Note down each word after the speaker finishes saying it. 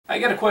I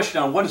got a question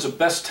on what is the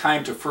best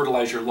time to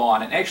fertilize your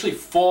lawn, and actually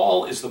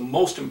fall is the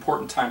most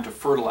important time to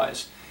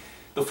fertilize.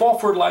 The fall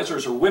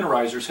fertilizers or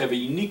winterizers have a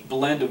unique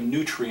blend of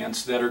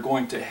nutrients that are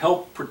going to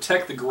help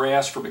protect the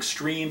grass from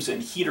extremes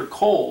and heat or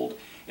cold,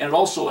 and it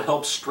also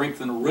helps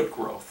strengthen root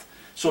growth.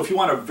 So if you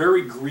want a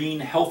very green,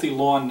 healthy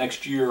lawn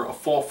next year, a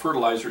fall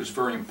fertilizer is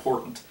very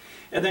important.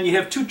 And then you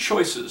have two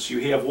choices.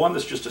 You have one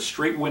that's just a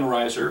straight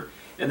winterizer,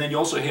 and then you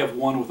also have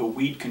one with a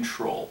weed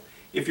control.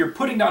 If you're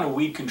putting down a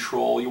weed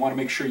control, you want to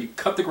make sure you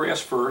cut the grass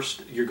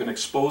first. You're going to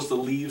expose the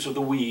leaves of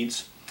the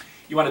weeds.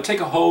 You want to take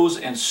a hose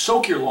and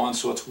soak your lawn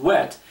so it's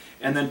wet,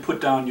 and then put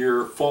down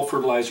your fall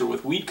fertilizer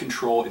with weed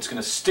control. It's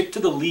going to stick to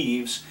the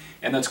leaves,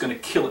 and that's going to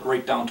kill it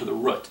right down to the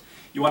root.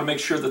 You want to make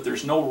sure that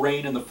there's no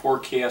rain in the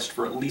forecast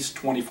for at least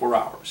 24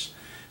 hours.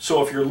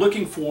 So if you're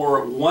looking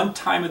for one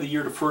time of the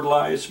year to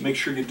fertilize, make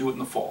sure you do it in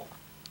the fall.